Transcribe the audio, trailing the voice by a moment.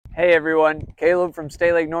Hey everyone, Caleb from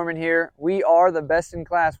Stay Lake Norman here. We are the best in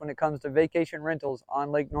class when it comes to vacation rentals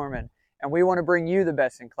on Lake Norman, and we want to bring you the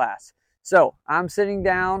best in class. So I'm sitting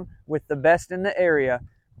down with the best in the area,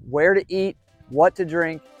 where to eat, what to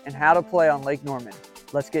drink, and how to play on Lake Norman.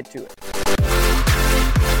 Let's get to it.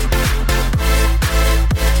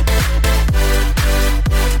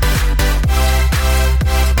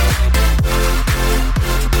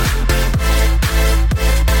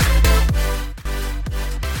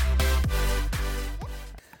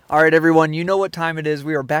 All right, everyone, you know what time it is.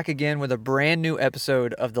 We are back again with a brand new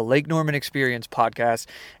episode of the Lake Norman Experience podcast.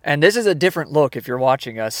 And this is a different look if you're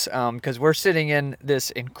watching us because we're sitting in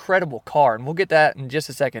this incredible car, and we'll get that in just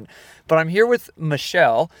a second. But I'm here with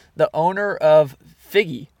Michele, the owner of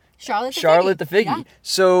Figgy. Charlotte the Figgy. Yeah.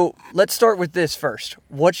 So let's start with this first.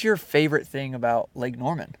 What's your favorite thing about Lake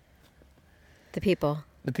Norman? The people.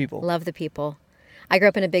 The people. Love the people. I grew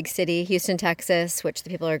up in a big city, Houston, Texas, which the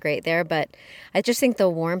people are great there, but I just think the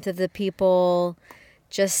warmth of the people,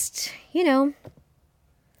 just, and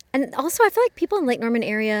also I feel like people in Lake Norman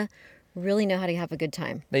area really know how to have a good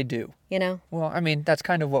time. They do. Well, I mean, that's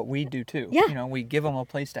kind of what we do too. Yeah. We give them a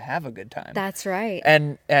place to have a good time. That's right.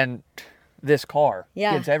 And this car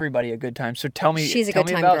gives everybody a good time. So tell me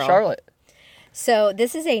about girl. Charlotte. So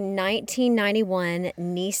this is a 1991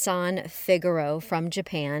 Nissan Figaro from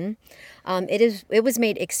Japan. It was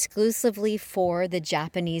made exclusively for the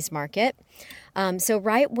Japanese market. So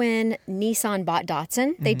right when Nissan bought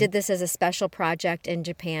Datsun, they did this as a special project in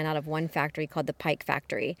Japan out of one factory called the Pike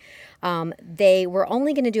Factory. They were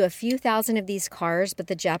only going to do a few thousand of these cars, but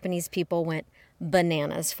the Japanese people went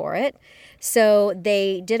bananas for it. So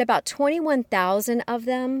they did about 21,000 of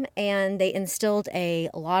them, and they instilled a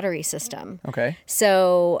lottery system. Okay.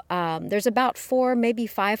 So there's about 4,000, maybe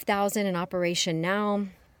 5,000 in operation now.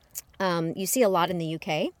 You see a lot in the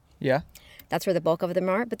UK. Yeah. That's where the bulk of them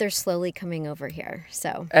are, but they're slowly coming over here.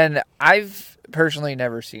 So. And I've personally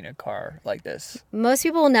never seen a car like this. Most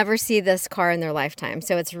people will never see this car in their lifetime,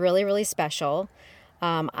 so it's really, really special.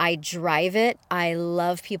 I drive it. I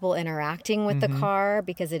love people interacting with the car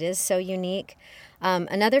because it is so unique.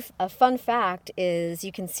 A fun fact is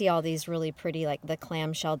you can see all these really pretty, like the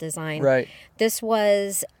clamshell design. Right. This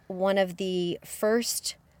was one of the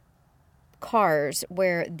first cars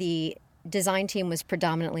where the design team was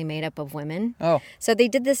predominantly made up of women. Oh. So they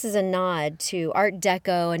did this as a nod to Art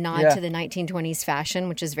Deco, a nod to the 1920s fashion,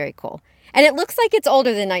 which is very cool. And it looks like it's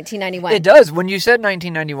older than 1991. It does. When you said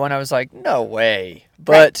 1991, I was like, no way.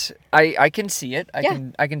 But I can see it.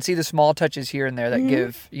 I can see the small touches here and there that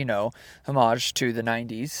give, homage to the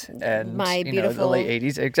 90s and my beautiful the late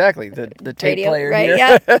 80s. Exactly. The tape radio, player right? here.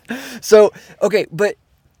 Yeah. So, okay, but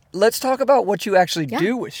let's talk about what you actually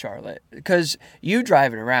do with Charlotte, because you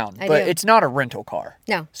drive it around, but it's not a rental car.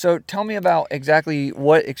 No. So tell me about exactly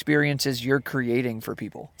what experiences you're creating for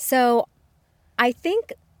people. So I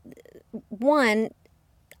think, one,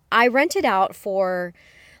 I rent it out for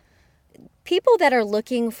people that are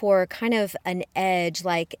looking for kind of an edge,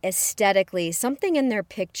 like aesthetically, something in their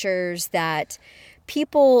pictures that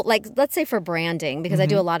people, like, let's say for branding, because I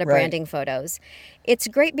do a lot of branding photos. It's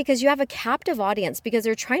great because you have a captive audience because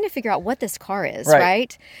they're trying to figure out what this car is,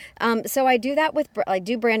 right? So I do that I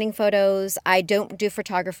do branding photos. I don't do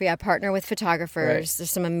photography. I partner with photographers. Right.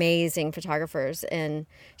 There's some amazing photographers in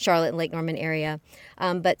Charlotte and Lake Norman area.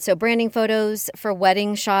 But so branding photos for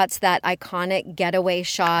wedding shots, that iconic getaway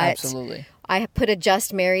shot. Absolutely. I put a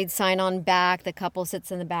just married sign on back. The couple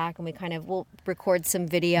sits in the back and we'll record some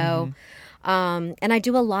video. And I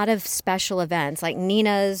do a lot of special events. Like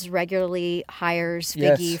Nina's regularly hires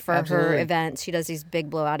Figgy for her events. She does these big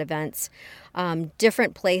blowout events.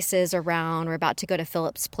 Different places around. We're about to go to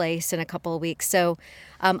Philip's Place in a couple of weeks. So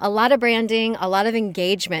a lot of branding, a lot of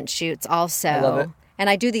engagement shoots also. I love it. And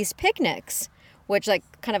I do these picnics, which like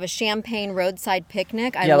kind of a champagne roadside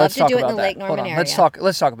picnic. I love to do it in the Lake Norman area. Let's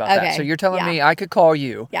talk about that. So you're telling me I could call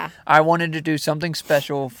you. Yeah. I wanted to do something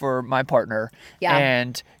special for my partner. Yeah.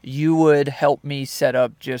 And you would help me set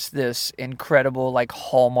up just this incredible like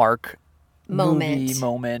Hallmark movie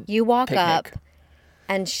moment. You walk picnic. up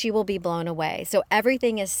and she will be blown away. So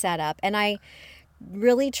everything is set up. And I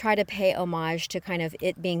really try to pay homage to kind of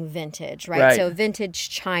it being vintage, right? So vintage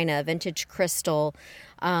china, vintage crystal,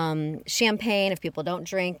 champagne. If people don't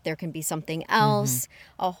drink, there can be something else.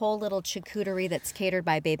 A whole little charcuterie that's catered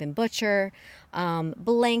by Babe and Butcher.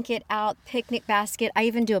 Blanket out, picnic basket. I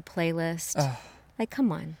even do a playlist. Like,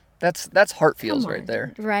 come on. That's heart feels right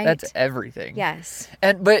there. Right. That's everything. Yes.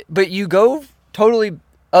 And but you go totally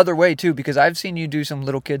other way too, because I've seen you do some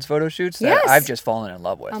little kids photo shoots that Yes. I've just fallen in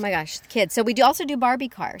love with. Oh my gosh, kids. So we also do Barbie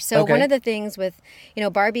cars. So Okay. one of the things with,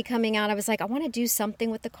 Barbie coming out, I was like, I want to do something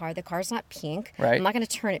with the car. The car's not pink. Right. I'm not going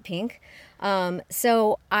to turn it pink.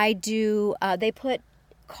 So I do, they put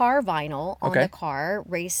car vinyl on Okay. the car,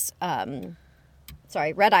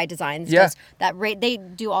 Red Eye Designs. Yeah. They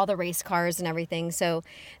do all the race cars and everything. So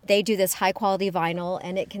they do this high quality vinyl,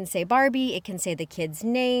 and it can say Barbie, it can say the kids'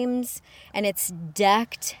 names, and it's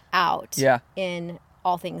decked out in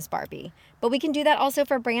all things Barbie. But we can do that also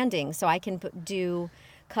for branding. So I can do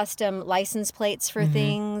custom license plates for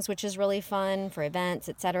things, which is really fun for events,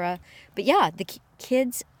 etc. But yeah, the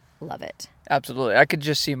kids love it. Absolutely. I could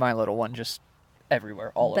just see my little one just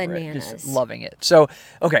everywhere, all over it, just Bananas. loving it. So,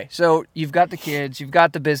 okay, so you've got the kids, you've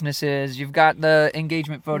got the businesses, you've got the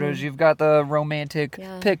engagement photos, you've got the romantic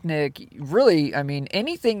picnic. Really, I mean,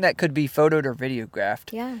 anything that could be photoed or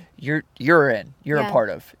videographed, you're in. You're a part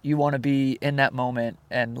of. You want to be in that moment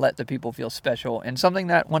and let the people feel special, and something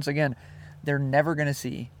that, once again, they're never going to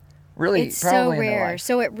see. Really, it's probably so in their rare. life.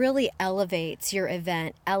 So it really elevates your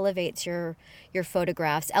event, elevates your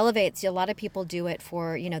photographs, elevates. A lot of people do it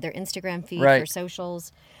for their Instagram feed, for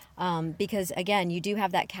socials, because again, you do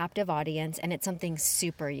have that captive audience, and it's something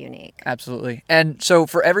super unique. Absolutely. And so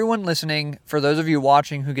for everyone listening, for those of you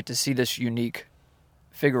watching who get to see this unique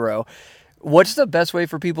Figaro, what's the best way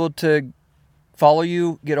for people to follow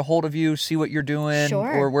you, get a hold of you, see what you're doing,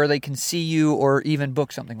 or where they can see you, or even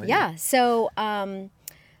book something with you? Yeah. So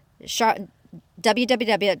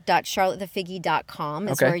www.charlottethefiggy.com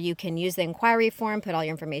is where you can use the inquiry form, put all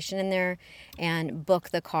your information in there, and book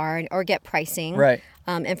the car or get pricing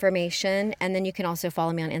information. And then you can also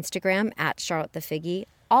follow me on Instagram at @CharlotteTheFiggy,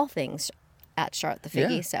 all things at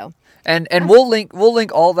 @CharlotteTheFiggy. Yeah. So and we'll link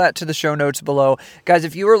all that to the show notes below. Guys,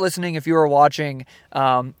 if you are listening, if you are watching,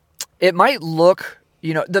 it might look,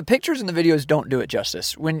 the pictures and the videos don't do it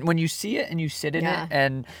justice. When you see it and you sit in it,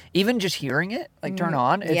 and even just hearing it turn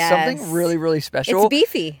on, it's something really, really special. It's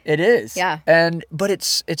beefy. It is. Yeah. But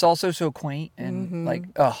it's also so quaint and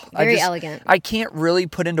very elegant. I can't really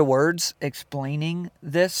put into words explaining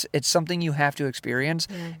this. It's something you have to experience.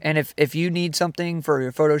 Yeah. And if you need something for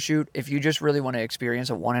your photo shoot, if you just really want to experience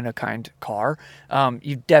a one-in-a-kind car,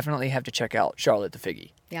 you definitely have to check out Charlotte the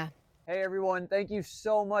Figgy. Yeah. Hey everyone, thank you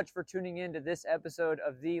so much for tuning in to this episode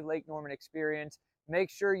of the Lake Norman Experience. Make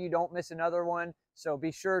sure you don't miss another one, so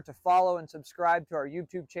be sure to follow and subscribe to our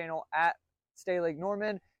YouTube channel at Stay Lake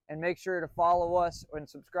Norman, and make sure to follow us and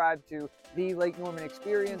subscribe to the Lake Norman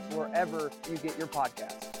Experience wherever you get your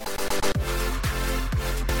podcasts.